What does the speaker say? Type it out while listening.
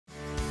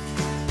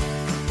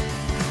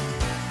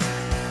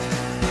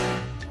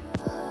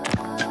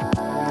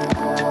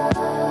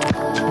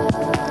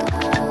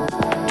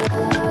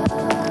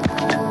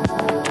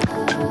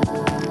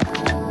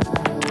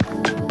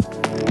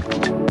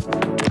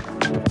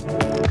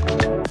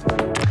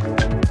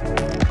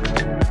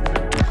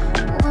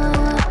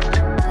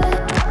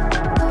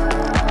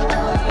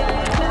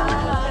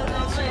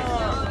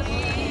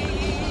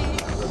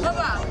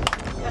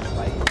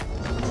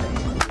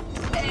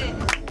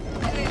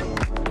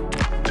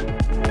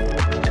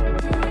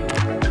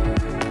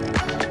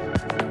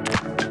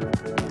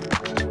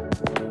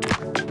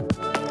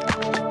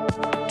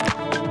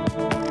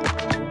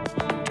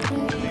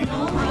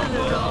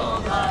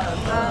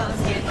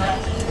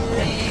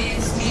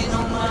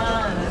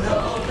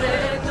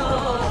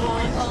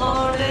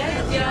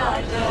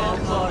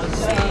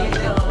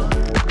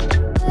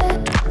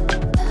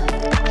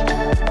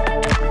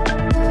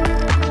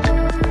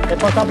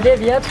Po ta ble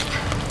vjet,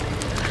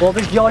 po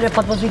vish djale pa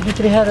të vëzit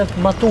 2-3 herët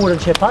maturën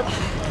që e pat,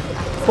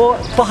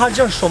 po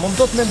hargjën shumë, më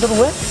do të me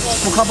ndërruhe,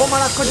 mu ka bo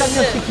mana këgja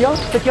një si kjo,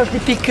 se kjo është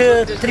një pik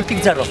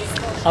 3.0.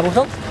 A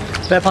kupton?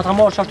 Pe pa ta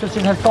marrë ashtu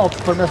si në hertap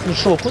për mes një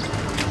shokut,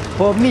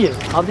 po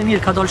mirë, avde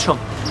mirë ka dollë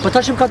shumë. Po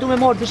ta që më ka du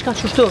me marrë diçka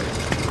qështu,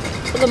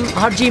 dhe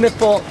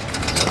hargjimet po,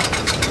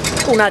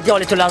 una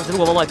djali të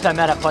lasdrua, vëllaj, 5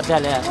 mere po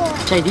dele,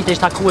 që i dite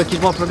ishta ku e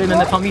kishë bo probleme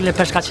me familjen e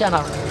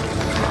peshkaqena.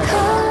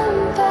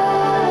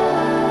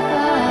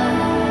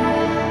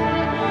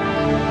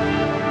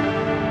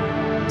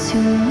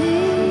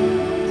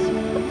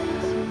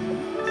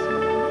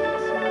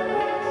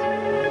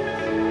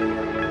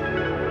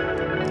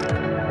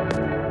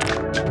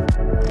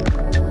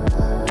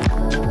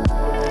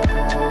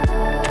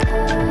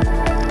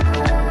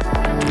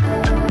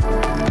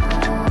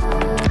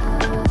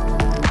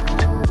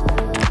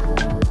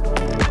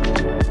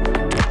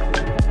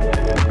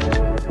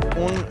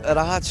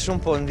 Rahat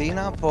shumë po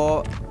ndina,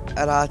 po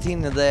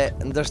rahatin edhe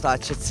ndërsta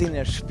qetësinë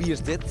e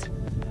shpirtit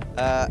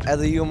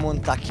edhe ju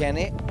mund ta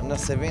keni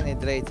nëse vini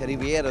drejt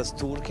Rivierës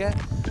turke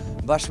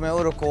bashkë me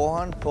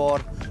Eurokohën,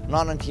 por në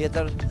anën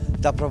tjetër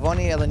ta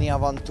provoni edhe një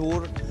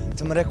avanturë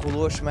të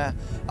mrekullueshme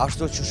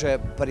ashtu siç e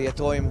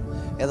përjetojmë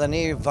edhe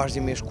ne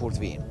vazhdimisht kur të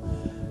vinë.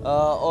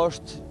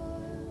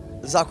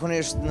 Është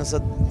zakonisht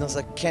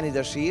nëse keni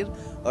dëshirë,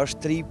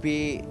 është tripi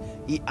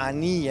i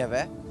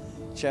anijeve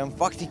që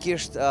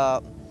faktikisht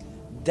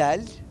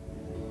del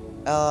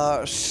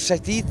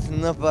shetit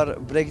në për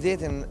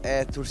bregdetin e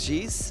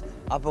Turqisë,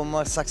 apo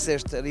më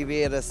saktësisht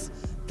Rivierës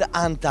të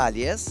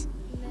Antaljes.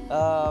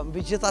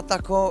 Mbi gjitha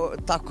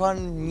takon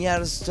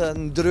njerëz të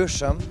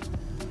ndryshëm,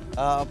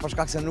 për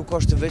shkak se nuk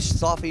është veç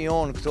safi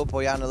jonë këtu,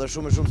 po janë edhe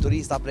shumë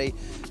turista prej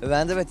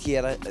vendeve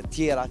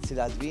tjera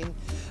cilat vinë.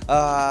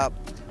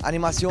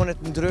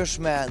 Animacionet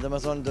ndryshme,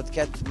 domethënë do të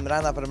ketë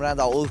mrenda për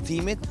mrenda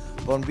udhëtimit,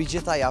 por mbi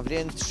gjitha ja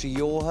vlen të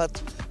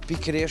shijohet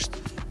pikërisht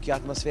kjo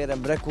atmosferë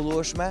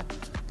mrekullueshme,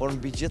 por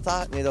mbi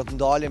gjitha ne do të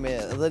ndalemi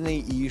edhe në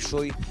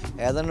ishuj,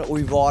 edhe në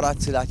ujvarat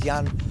cilat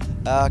janë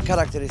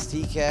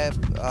karakteristike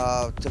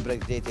të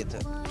bregdetit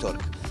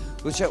turk.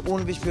 Kështu që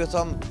unë biç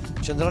pyetëm,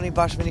 qëndroni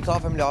bashkë me një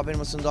kafe më Labin,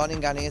 mos u ndani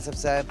nga ne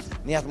sepse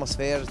një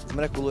atmosferë të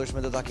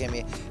mrekullueshme do ta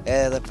kemi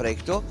edhe prej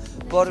këtu,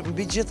 por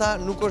mbi gjitha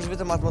nuk është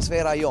vetëm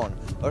atmosfera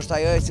jonë, është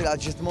ajo e cila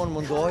gjithmonë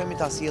mundohemi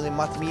ta sjellim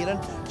më të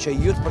mirën që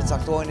ju të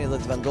përcaktojeni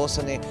dhe të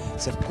vendoseni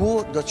se ku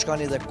do të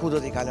shkoni dhe ku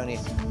do t'i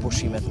kaloni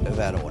pushimet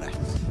verore.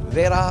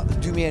 Vera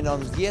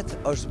 2019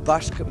 është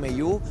bashkë me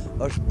ju,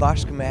 është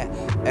bashkë me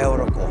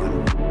Eurokohën.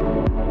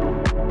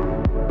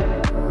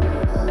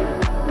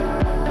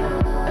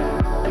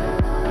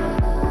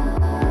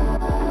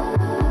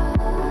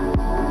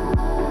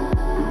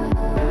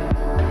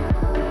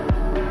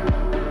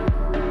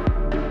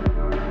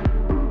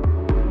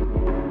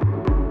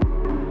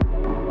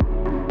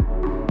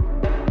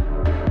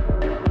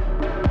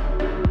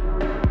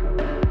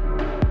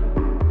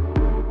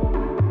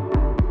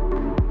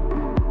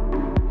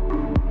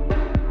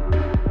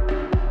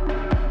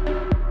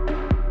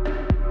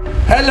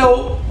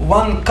 Hello,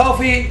 one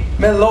coffee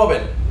me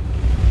Labin.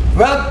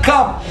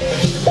 Welcome.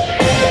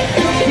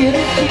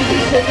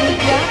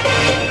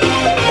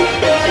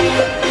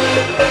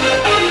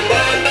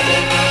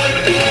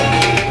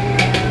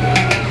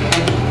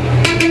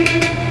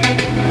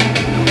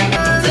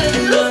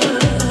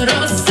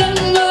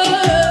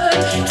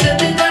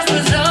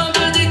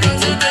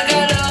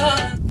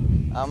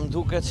 Am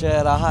duket që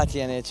rahat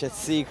jeni,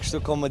 qetësi,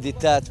 kështu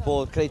komoditet,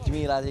 po krejt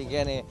mirat i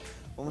keni.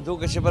 Më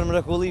duket që për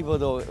mrekulli po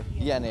do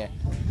jeni.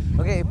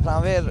 Okej,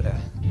 pranver,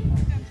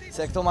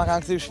 se këto ma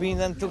kanë këthy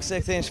shpinën, tuk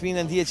se këthy në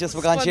shpinën dje që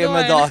s'po kanë qenë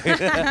me dojë.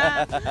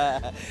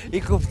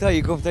 I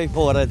kuptoj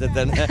porët e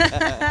tënë.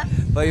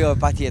 Po jo,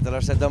 pa tjetër,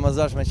 është e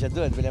domosdoshme që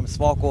duhet, bilem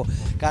s'paku,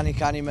 ka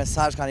një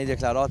mesazh, ka një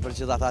deklarat për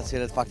gjithë ata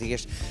cilët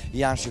faktikisht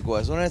janë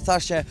shikues. Unë e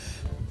thash që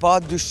pa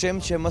dyshim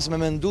që mos me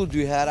mendu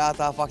 2 herë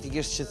ata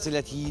faktikisht që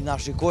cilët i na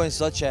shikojnë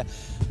sot që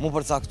mu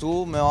përcaktu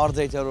me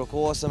ardhe i të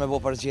Eurokohës me bo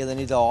përgjedhjen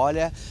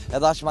ideale,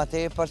 edhe aq ma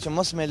tepër që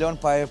mos me lënë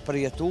pa e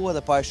përjetu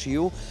edhe pa e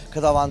shiju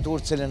këtë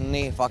avanturë cilën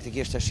ne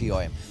faktikisht e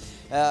shijojmë.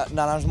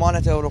 Në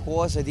aranzhmanet e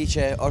Eurokohës e di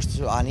që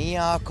është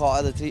anija, ka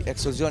edhe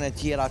ekskursione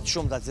tjera të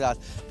shumë të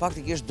cilat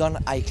faktikisht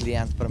donë ai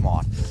klient për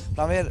marë.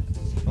 Pranver,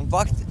 në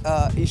fakt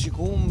i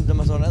shikuam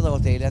domethënë edhe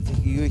hotelet,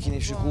 ju i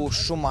keni shikuar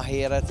shumë ma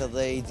herët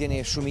dhe i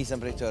dini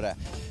shumicën prej tyre.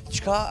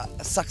 Çka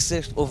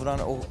saktësisht ofron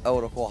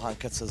Eurokoha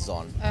në këtë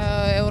sezon?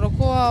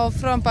 Eurokoha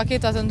ofron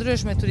paketa të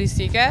ndryshme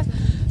turistike,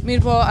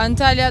 mirë po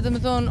Antalya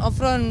domethënë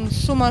ofron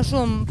shumë ma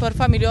shumë për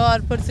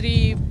familjar, për tri,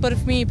 për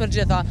fëmijë, për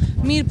gjitha.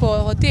 Mirë po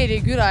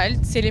hoteli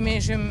Gyralt, cilin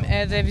ishim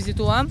edhe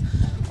vizituam,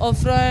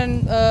 ofron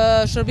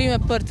shërbime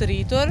për të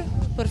rritur,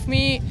 për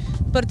fëmijë,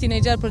 për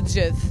tinejdžer, për të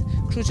gjithë.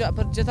 Kështu që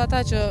për gjithë ata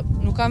që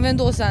nuk kanë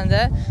vendosur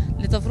ende,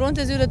 le të ofrojnë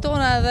të zyret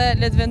tona dhe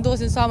le të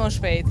vendosin sa më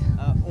shpejt.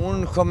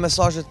 Unë kam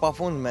mesazhe të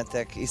pafundme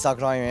tek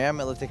Instagrami jem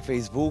edhe tek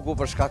Facebooku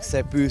për shkak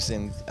se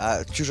pyesin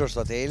çish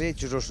është hoteli,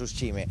 çish është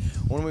ushqimi.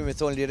 Unë më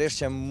thonë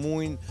lirisht që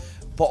mujnë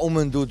po u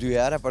mendu 2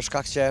 herë për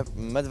shkak që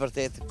me të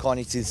vërtet ka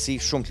një cilësi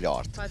shumë të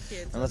lartë.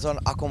 Do të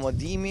thonë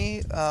akomodimi,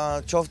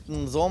 qoftë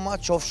në dhoma,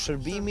 qoftë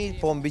shërbimi,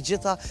 po mbi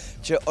gjitha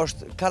që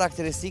është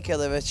karakteristike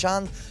dhe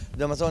veçantë,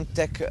 do të thonë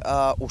tek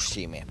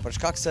ushqimi. Për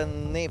shkak se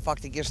ne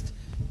faktikisht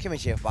kemi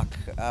qef pak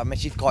me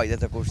qitë kajde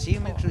të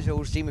ushqimi, kështu që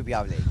ushqimi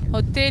pja vlejke.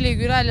 Hoteli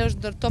Gyral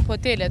është ndër top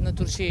hotelet në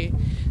Turqi,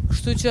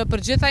 kështu që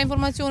për gjitha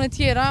informacione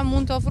tjera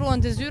mund të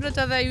ofruan të zyrët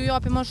edhe ju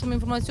japi më shumë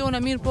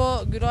informacione, mirë po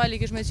Gyrali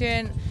kish me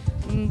qenë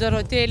ndër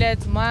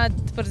hotelet ma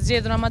të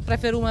përzgjedhura, ma të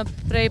preferume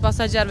prej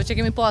pasagjerëve që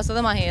kemi pas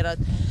edhe ma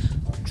herët.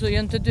 Kështu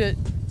jënë të dy,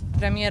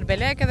 premier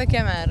Belek edhe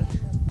Kemer.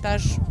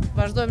 Tash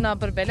vazhdojmë na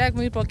për Belek,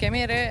 mirë po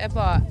Kemeri e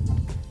pa.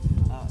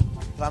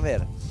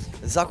 Pranverë,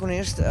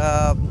 zakonisht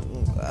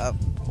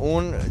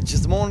unë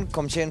gjithmonë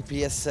kom qenë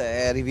pjesë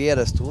e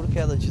Rivierës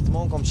turke dhe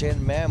gjithmonë kom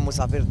qenë me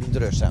musafir të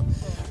ndryshëm.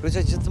 Kështu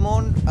që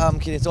gjithmonë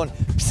më keni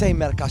thonë pse i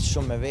merr kaq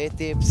shumë me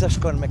veti, pse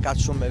shkon me kaq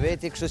shumë me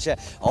veti, kështu që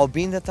a u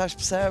bindet tash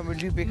pse më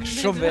lypi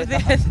shumë vete?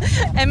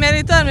 E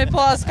meriton me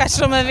pas kaq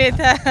shumë me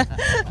vete.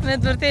 Me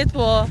të vërtet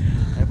po.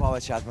 E pa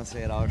që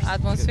atmosfera është.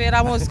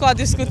 Atmosfera mos ka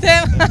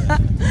diskutim.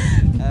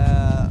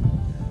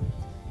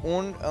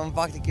 Unë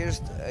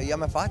faktikisht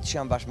jam e fat që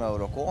jam bashkë me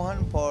Eurokohën,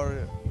 por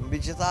mbi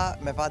gjitha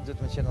me fat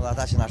duhet me qenë edhe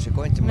ata që na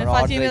shikojnë të më radhë.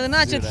 Me fat jemi edhe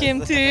na që të kem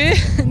ty,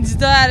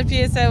 çdo herë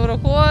pjesë e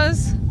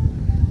Eurokohës.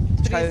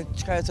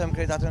 Çka jetojmë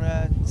krejt atyne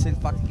që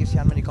faktikisht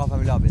janë me një kafe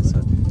me Labin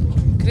sot?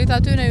 Krejt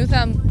atyne ju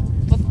them,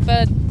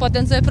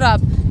 potencoj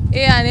prap.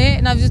 E ani,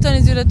 na vizitoni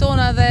zyrët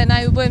tona dhe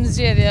na ju bëjmë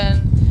zgjedhjen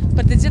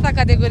për të gjitha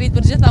kategoritë,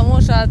 për gjitha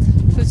moshat,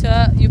 kështu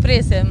që ju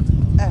presim.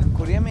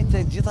 Kur jemi të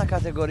gjitha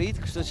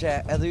kategoritë, kështu që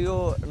edhe ju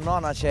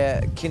nana që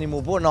keni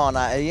mu bo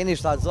nana, e jeni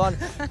shtatzon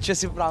që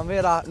si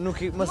pranvera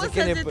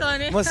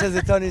mos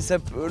hezitoni se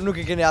nuk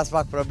i keni as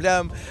pak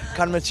problem,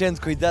 kanë me qenë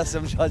të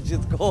kujdesëm gjatë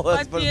gjithë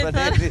kohës për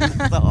përnetin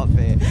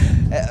stafi.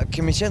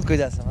 Kemi qenë të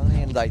kujdesëm,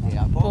 edhe jenë dajti,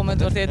 ja, po? Po, me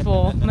të vërtet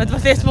po, me të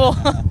vërtet po.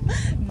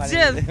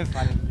 Gjithë,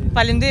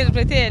 faleminderit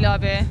për te,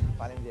 Labi.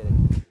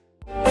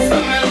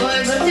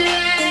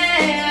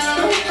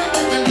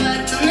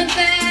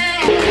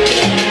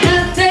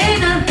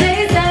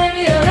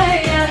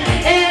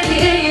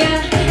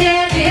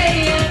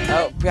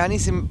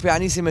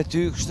 Pjanisim me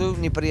ty kështu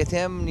një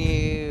përjetim, një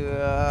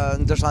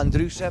ndësha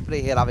ndryshe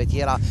prej herave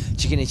tjera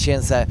që keni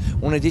qenë se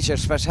unë e di që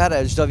shpesh herë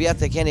çdo vjet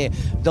të keni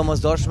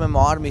domosdoshme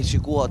marrë mi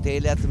shiku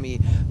hotelet,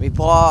 mi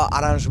pa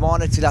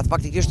aranzhmane cilat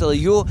faktikisht edhe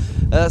ju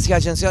si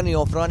agjencion i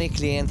ofroni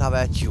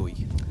klientave t'juj.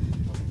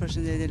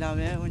 Përshëndetje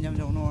Lame, unë jam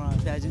Leonora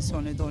të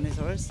agjencionit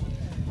Donitors.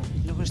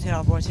 Nuk është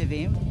hera parë që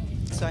vim,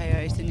 këso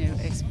hera ishte një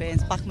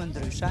eksperiencë pak më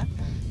ndryshe.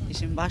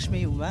 Ishim bashkë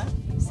me juve,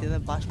 si dhe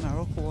bashkë me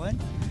Eurokohën.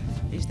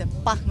 Ishte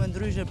pak më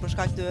ndryshe për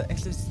shkak të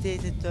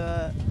eksklusivitetit të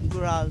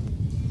Gyral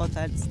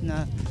Hotels në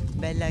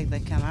Belek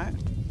dhe Kemer.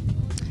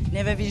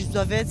 Neve vish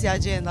çdo vit si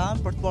agenda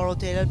për të parë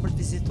hotelet, për të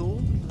vizitu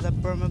dhe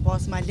për më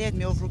pas ma lehtë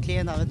me ofru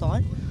klientave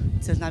tonë,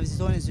 që na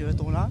vizitojnë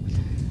zyrët tona.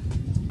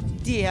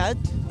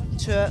 Dihet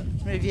që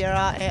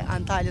Riviera e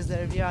Antalyas dhe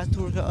Riviera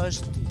turke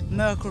është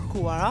më e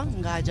kërkuara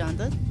nga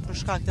agjentët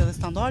për shkak të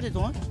standardit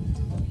tonë.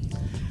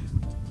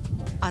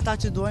 Ata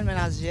që duhen me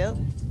na zgjedh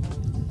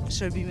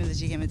shërbimet dhe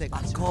që i kemi tek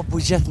aty. Ka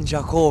buxhet në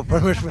Gjakovë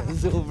për më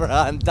shpenzu për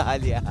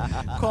Antalya.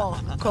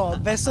 Ka,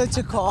 besoj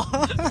që ka.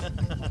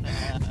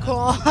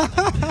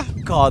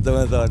 Ka të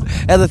me thonë,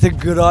 edhe të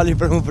Gyrali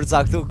për më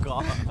përcaktu ka.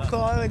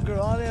 Ka edhe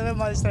Gyrali, edhe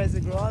magistrati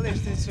Gyrali,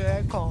 ishte që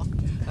ka.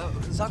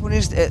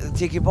 Zakonisht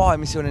ti e ki pa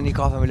emisionin një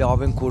kafe me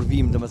Labin kur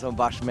vim dhe me thonë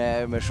bashkë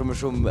me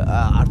shumë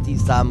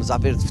artista,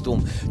 musafir të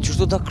ftum.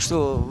 Qështu të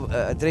kështu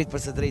drejt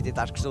përse drejti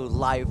tash kështu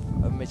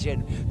live me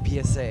qenë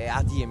pjesë e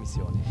ati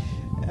emisioni?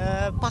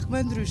 Pak më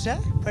ndryshe,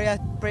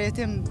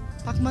 përjetim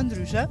pak më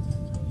ndryshe,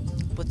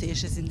 po të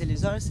ishe si në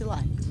televizor si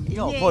live.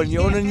 Jo, po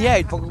unë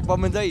njejt, po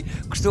mendoj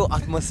kështu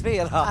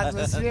atmosfera.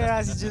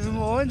 Atmosfera si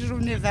gjithmonë,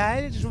 shumë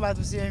nivel, shumë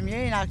atmosferë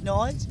mirë, na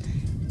knoq.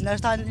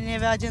 Nështë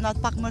neve agendat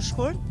pak më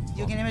shkurt,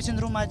 ju keni me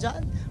qëndru ma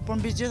gjatë, por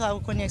mbi gjitha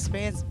u ka një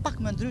eksperiencë pak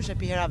më ndryshe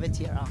për herave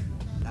tjera.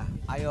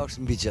 Ajo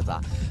është mbi gjitha.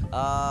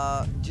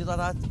 Gjitha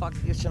ta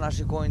faktikisht që na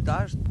shikojnë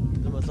tash,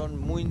 do me thonë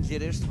mujnë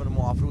thjesht për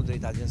mu afru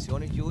drejt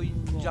agjencionit juj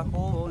në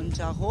Gjakovë? Po, në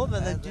Gjakovë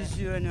edhe 2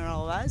 zyre në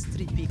Rovez,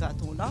 Tripi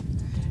tona.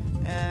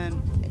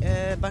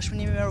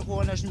 Bashkëpunimi me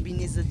Eurokohën është mbi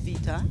 20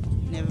 vite,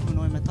 neve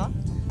punojmë me ta.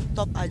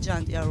 Top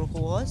agent i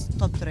Eurokohës,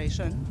 top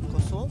trejshën në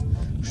Kosovë,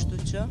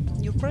 kështu që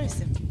ju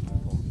presim.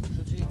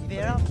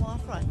 Vera po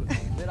afroj.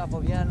 Vera po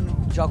vjen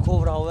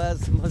Gjakovë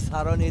Rovez, mos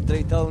harroni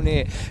drejtoni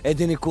e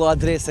dini ku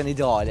adresën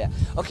ideale.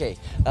 Okej,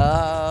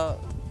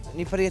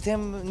 një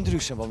përjetim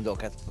ndryshe po më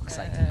doket për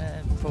kësaj.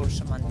 Por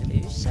shumë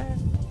ndryshe,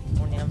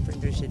 unë jam për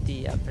ndryshe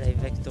tia prej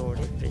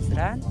vektorit, prej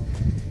Zran,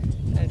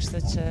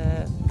 kështu që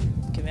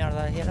kemi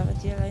ardha herave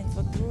tjera në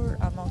futur,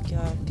 ama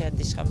kjo ke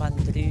diçka ma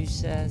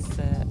ndryshe,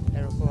 se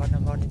Eurokoha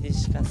në bani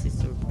diçka si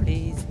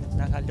surpriz, nuk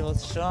na ka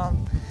lodhë shumë,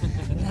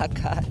 na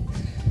ka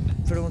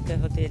prunë të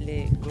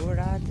hoteli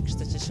Gurat,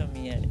 kështu që shumë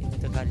mirë imi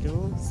të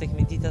kalu, se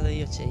kemi ditë edhe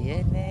jo që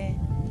jeni,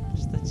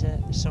 kështu që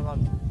shumë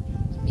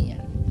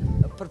mirë.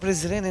 Për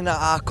Prizrenin,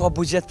 a ka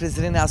buxhet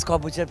Prizreni, a s'ka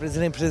buxhet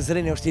Prizreni,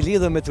 Prizreni është I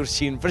lidhur me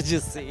Turqinë,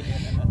 përgjithësi.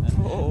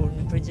 Po,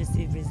 në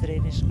përgjithësi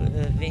Prizreni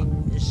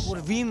vinë... Kur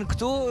vinë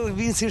këtu,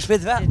 vinë si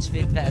shpejt vetë? Si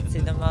shpejt vetë,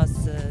 sidomos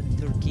në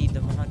Turqi,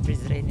 domethënë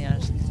Prizreni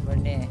është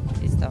për ne,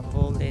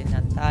 Istanbulin,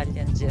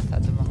 Antaljen, gjitha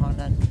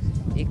domethënë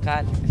I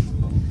kanë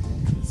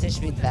si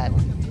shpejt vetë.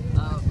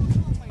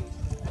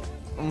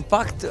 Në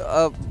fakt,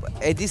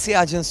 e di si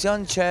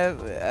agjencion që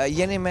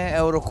jeni me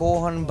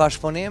Eurokohën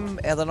bashkëpunim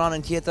edhe në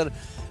anën tjetër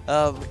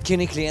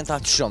keni klienta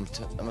të shumët,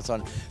 më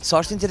thonë,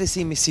 sa është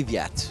interesimi si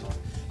vjetë?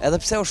 Edhe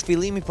pse është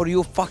fillimi, por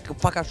ju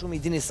paka shumë I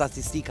dini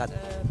statistikat.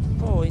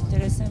 Po,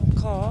 interesim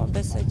ka,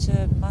 besoj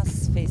që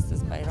mas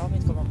festës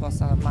Bajramit ka më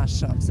posa ma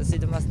shumë, se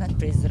sidomos në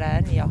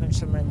Prizren japim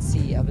shumë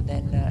rëndësi edhe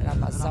në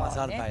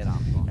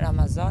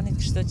Ramazanit,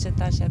 kështu që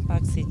tash janë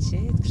pak si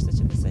qitë, kështu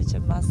që besoj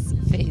që mas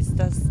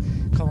festës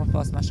ka më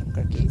pas ma shumë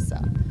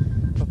kërkesa,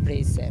 po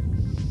presim.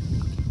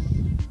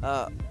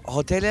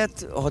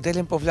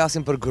 Hotelin po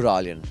flasim për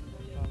Guralin.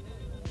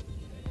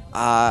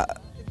 A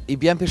I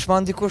bjen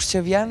pishman dikush që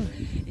vjen?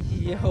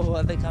 Jo,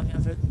 edhe kam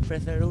janë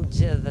preferu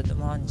gjithë dhe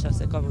domethënë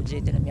nëse ka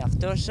buxhetin e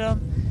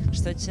mjaftueshëm,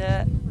 kështu që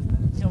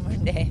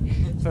numër ne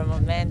për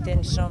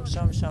momentin shumë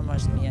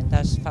është mirë,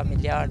 ndash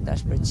familjar,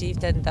 ndash për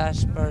çiftet,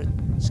 ndash për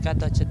çka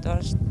do që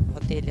është,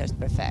 hoteli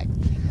është perfekt.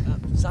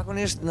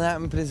 Zakonisht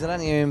në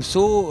Prizren jemi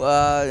mësu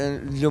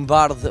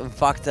lumbardh në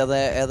fakt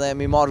edhe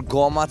mi marrë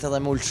gomat edhe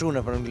me ulçu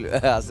në për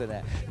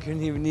asene. Kjo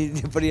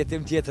një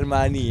përjetim tjetër me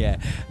anije.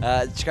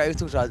 Çka ju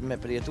thua, me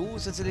përjetu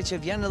se cili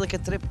që vjen edhe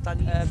këtë trip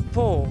tani?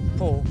 Po,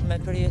 me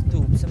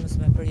përjetu, pse mos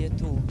me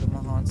përjetu,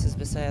 domethënë, se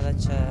besoj edhe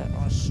që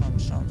është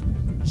shumë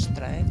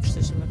shtrenjtë, kështu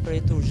që me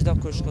përjetu çdo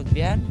kush që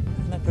vjen,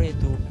 me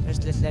përjetu.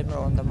 Është le të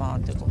lajmëron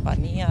domethënë te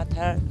kompania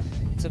atëherë,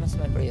 se mos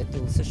me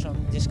përjetu, se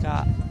shumë diçka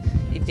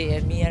ide e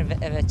mirë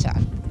e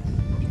veçantë.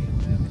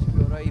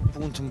 Shpëroj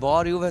punë të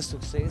mbarë juve,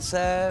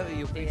 suksese,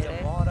 ju pike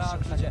mara,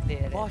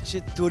 po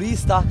që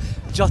turista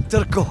gjatë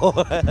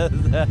tërkohet.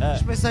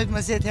 Shpresoj të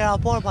më zjetë hera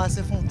por pas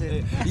e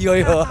fundit. Jo.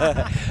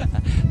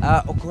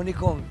 O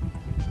konikon,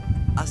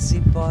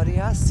 asi pari,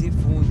 asi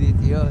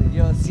fundit,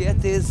 jo,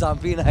 sjeti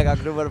Zampina e ka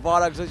kru për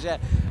para, kështu që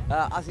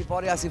asi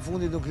pari, asi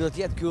fundit nuk do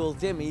tjetë kjo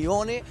ullëtim I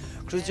joni,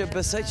 kështu që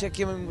besoj që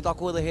kemi më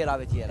taku edhe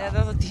herave tjera.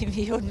 Edhe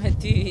udhëtimi jon me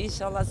ty,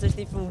 inshallah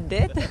s'është I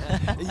fundit.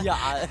 Ja.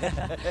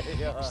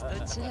 Kështu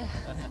që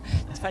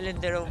të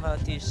falenderoj me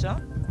ty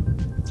shumë,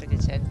 që ke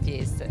qenë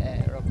pjesë e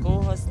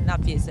Rokohës, na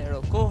pjesë e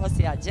Rokohës,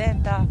 si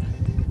agenta,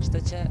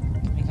 kështu që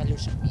kemi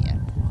kalu shumë mirë.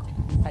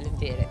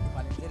 Faleminderit.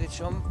 Faleminderit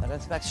shumë,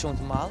 respekt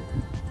shumë të madh.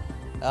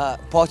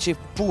 Po që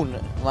punë,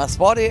 mas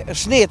pari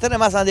shnetën e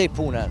mas andej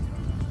punën.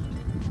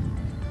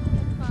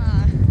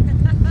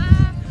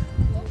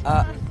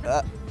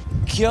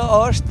 Kjo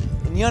është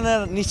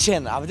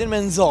 1/100, a vëdin me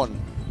në zonë,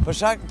 për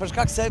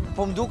shkak se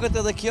po më duket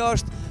edhe kjo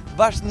është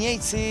bashkë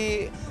njëjtë si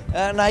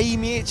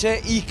Naimi që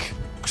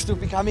kështu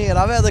pi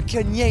kamerave, dhe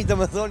kjo njëjtë dhe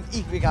me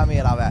thonë pi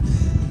kamerave.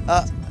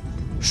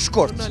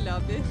 Shkurt,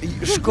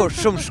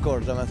 shumë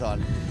shkurt dhe me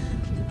thonë.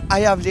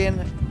 Aja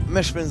vlen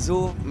me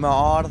shpenzu me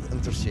ardhë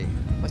në Turqi.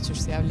 Po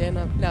qështë ja vlen,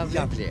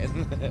 Ja vlen.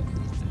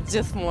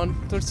 Gjithmonë,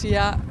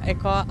 Turqia e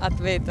ka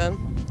atë vetën,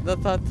 do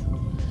thotë,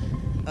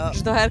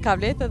 çdo herë ka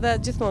vlet edhe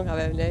gjithmonë ka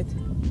vlet.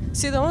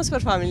 Sidomos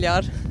për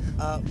familjar.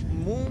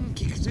 Mu më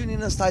ki këty një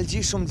nostalgji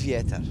shumë të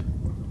vjetër.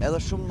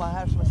 Edhe shumë ma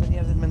hershme se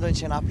njerëzit mendojnë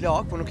që jena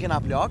plak, po nuk jena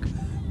plak,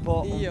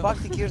 po në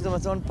faktikisht dhe me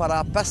thonë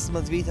para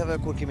 15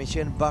 viteve kur kemi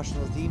qenë bashkë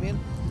në udhëtimin,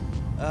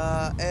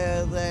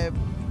 edhe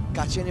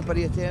ka qenë një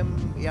përjetim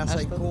I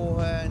asaj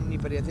kohë, një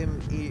përjetim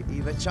I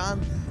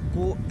veçantë,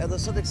 ku edhe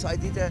sot e kësaj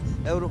dite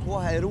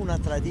Eurokoha e runa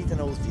traditën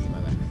e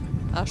udhëtimeve.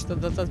 Ashtu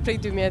do të prej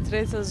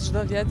 2003-s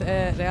çdo vjet e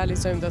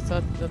realizojmë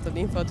do të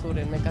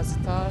infoturin me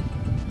gazetar,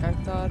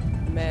 këngëtar,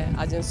 me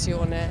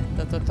agjencione,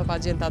 do të top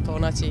agjenta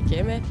tona që I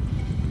kemi.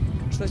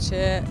 Kështu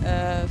që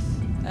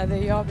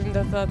edhe japim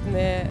do të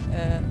me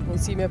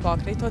mundësi me pa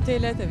krejt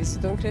hotelet, e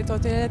vizitojmë krejt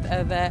hotelet,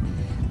 edhe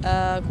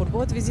kur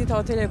bëhet vizita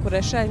hotelet, kur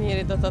e sheh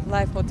njëri do të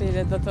live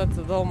hotelet, do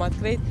të dhomat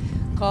krejt,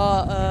 ka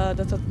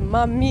do të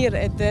ma mirë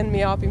e den me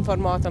jap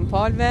informatën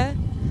palve.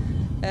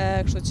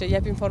 Kështu që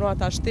jep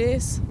informata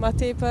shtesë ma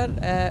tepër.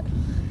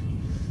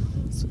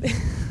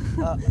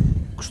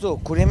 Kështu,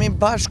 kur jemi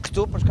bashkë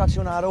këtu, për shkak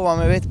që unë harrova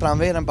me vetë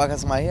pranverën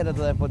pakas ma herët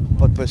edhe po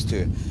të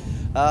pështy.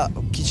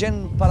 Ki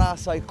qenë para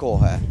asaj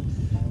kohe,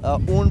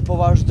 unë po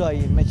vazhdoj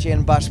me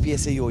qenë bashkë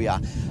pjesë e juja.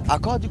 A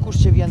ka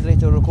dikush që vjen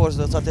drejt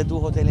Eurokohës dhe thotë du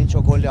hotelin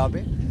Çogo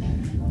Labin?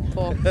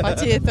 Po, pa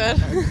tjetër.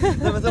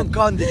 Dhe me thonë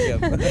ka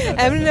ndikim.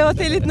 Emrin e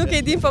hotelit nuk e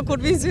dim, po kur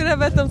vinë zyre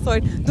vetëm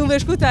thojnë, du me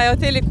shku të ajo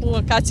hoteli ku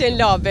ka qenë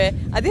Labi.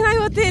 A din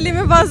ajo hoteli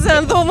me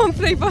bazen, dhomën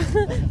prej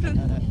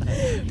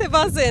të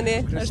bazeni.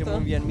 Kërë që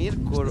mund vjen mirë,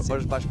 kur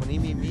është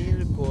bashkëpunimi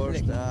mirë, kur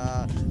është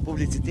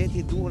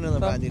publiciteti duhen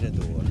edhe vendin e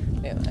duhen.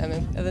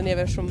 Edhe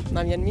njeve shumë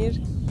na vjen mirë,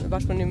 me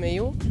bashkëpunim me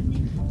ju.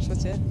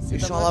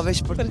 Inshallah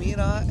veç për të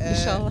mira,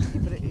 Inshallah.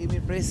 I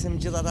mirëpresim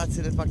gjithë ata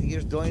cilët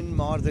faktikisht dojnë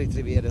me ardhur drejt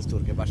Rivierës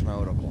turke bashkë me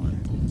Eurokohën.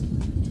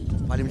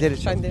 Faleminderit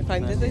shumë.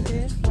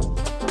 Faleminderit.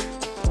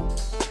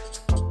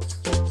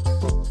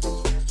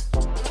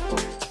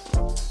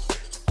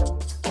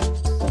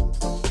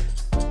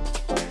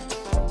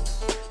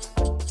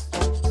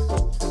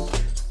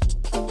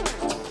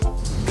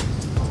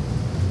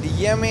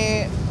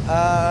 jemi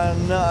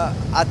në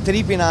atë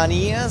tripin e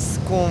anijes,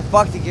 ku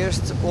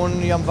faktikisht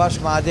unë jam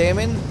bashkë me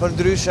Ademin, për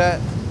ndryshe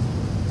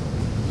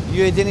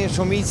ju e dini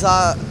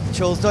shumica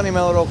që udhtoni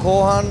me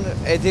Eurokohën,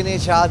 e dini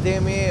që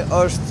Ademi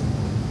është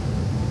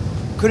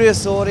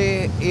kryesori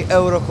i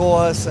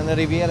Eurokohës në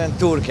Rivierën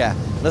Turke,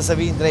 nëse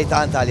vinë drejt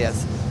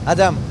Antaljes.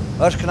 Adem,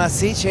 është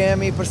kënaqësi që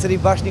jemi përsëri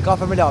bashkë një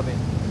kafe me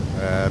Labin.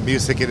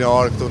 Mirë se keni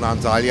ardhur këtu në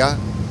Antalya,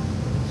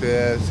 që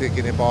se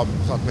keni pa,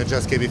 sot me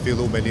gjes kemi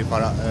fillu me një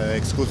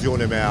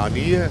ekskursione me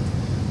anije,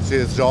 që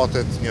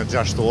zgjatet një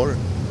 6 orë.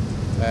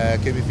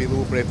 Kemi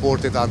fillu prej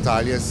portit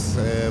Antaljes,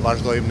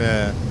 vazhdojmë në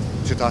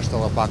qytetin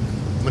edhe pak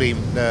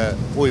mrim në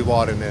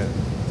ujvarin e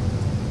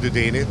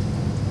Dydenit,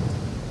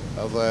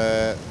 dhe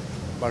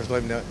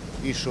vazhdojmë në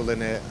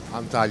ishullin e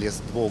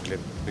Antaljes të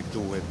voglin,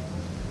 piktuhet.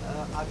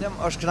 Adem,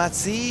 është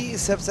kënaqësi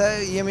sepse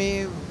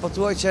jemi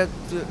pothuaj që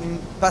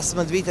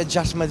 15 vite,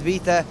 16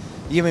 vite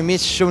jemi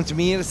miq shumë të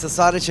mirë, se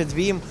sari që të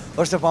vim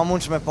është e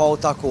pamundshme pa u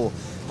taku.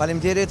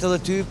 Faleminderit edhe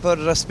ty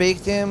për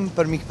respektin,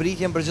 për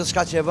mikpritjen, për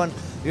gjithçka që e bën,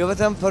 jo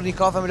vetëm për një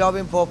kafe me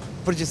Labin, po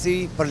përgjithësi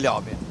për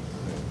Labin.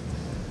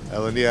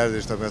 Edhe njerë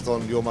ishte me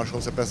thonë, jo ma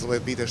shumë se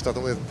 15 vite,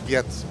 17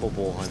 vjetë po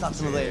pohën.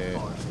 17,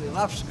 po.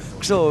 Rafsh,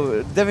 kështu,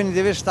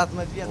 definitivisht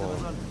 17 vjetë,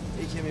 me thonë,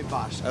 i kemi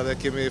bashkë. Edhe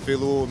kemi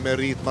fillu me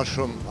rritë ma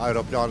shumë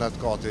aeroplanet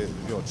kati,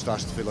 jo, që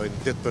tash të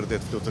fillojnë ditë për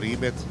ditë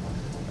flutërimit,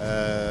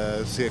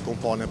 si e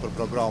kompane për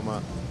programa,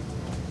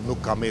 nuk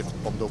kam etë,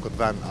 po mdo këtë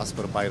ven, as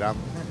për Bajram,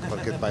 për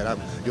këtë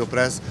Bajram, jo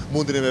pres,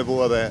 mundin me bo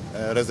edhe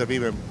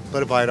rezervime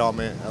për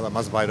Bajrami, edhe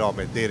mas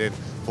Bajrami, deri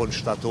fund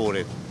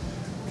shtatorit,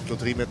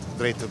 flutërimit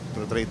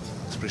drejt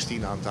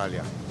Prishtina,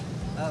 Antalya.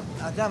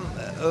 Adem,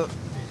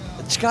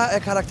 çka e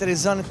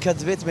karakterizon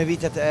këtë vit me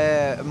vitet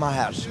e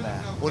mahershme?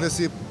 Unë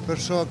si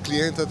përsho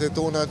klientët e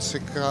tona që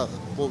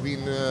po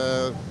vinë,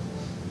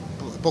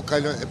 po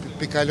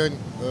kalojnë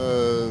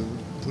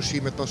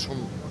pushimet më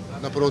shumë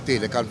në për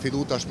hotele, kanë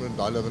fillu tash më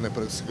ndalë edhe në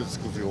për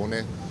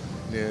ekskursione,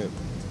 në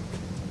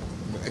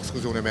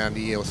ekskursione me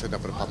anije ose në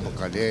për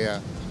Pamukkaleja,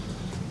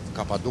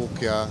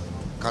 Kapadokja,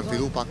 kanë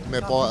fillu pak me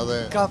pa edhe...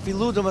 Ka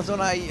fillu, do më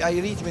thonë, ai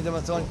ritmi, do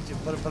më thonë,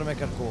 për me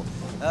kërku.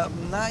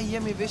 Na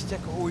jemi veç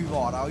tek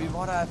ujvara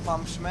e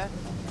famshme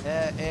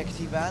e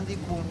këtij vendi,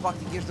 ku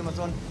faktikisht, do më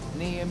thonë,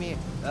 ne jemi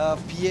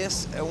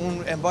pjesë,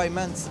 unë e mbaj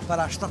mend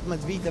para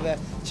 17 viteve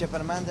që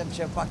përmendem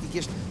që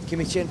faktikisht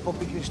kemi qenë po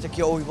pikërisht te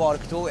kjo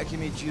ujvar këtu, e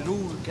kemi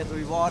xhirur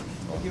këtë ujvar,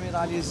 e kemi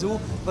realizu,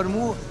 për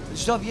mu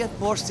çdo vjet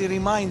po është si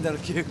reminder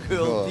ky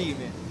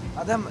udhëtimi.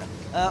 Adem,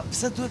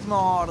 pse duhet me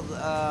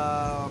ardhë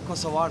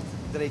Kosovarët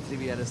drejt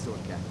Rivierës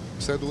Turke?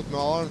 Pse duhet me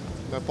ardhë,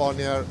 me pa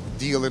njerë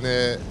dealin e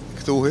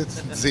këtuhit,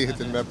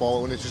 zetin me pa,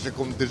 unë që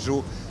kom dëgju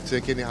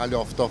që keni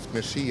haloftoft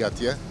me shi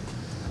atje.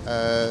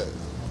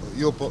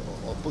 Ju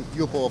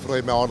po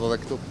ofroj me ardhë dhe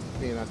këtu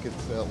njëna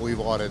këtë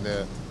ujvare në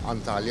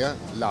Antalya,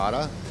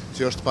 Lara,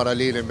 që është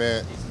paralele me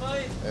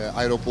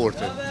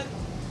aeroportin.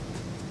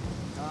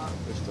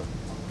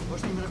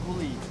 është një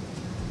mrekulli.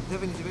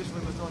 Definitivisht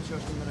me thonë që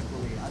është një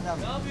mrekulli. Adam,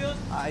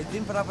 a e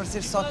din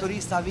përapërsisht sa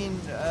turista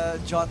vinë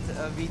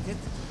gjatë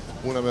vitit?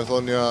 Unë me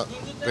thonë një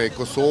prej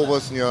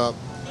Kosovës një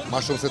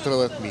ma shumë se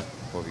 30.000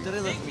 po vitë.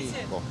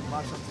 30.000? Po. Ma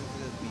shumë se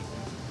 30.000.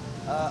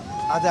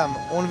 Adam,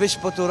 unë vish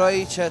po të uroj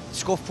që të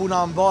shkof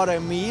puna në bare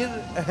mirë,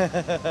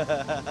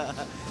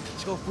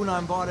 shkof puna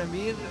në bare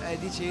mirë, e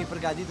di që i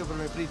përgatitur për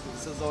me pritë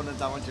sezonën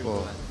të amon që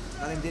vëve.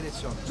 Faleminderit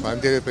shumë.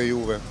 Faleminderit për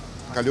juve,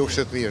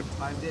 kalofshet mirë.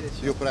 Faleminderit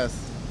shumë. Ju pres.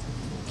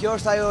 Kjo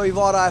është ajo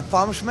ujvara e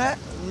famshme,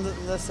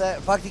 nëse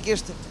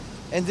faktikisht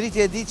e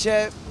ndriti e di që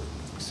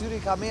kësyri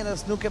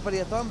kamenës nuk e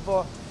përjeton,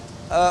 po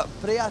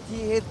prej ati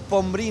hetë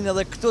po mrinë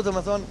edhe këtu të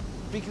më thonë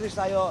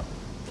pikrisht ajo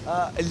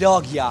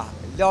lagja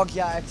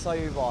e kësaj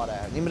ujvare,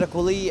 një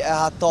mrekulli e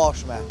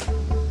hatashme.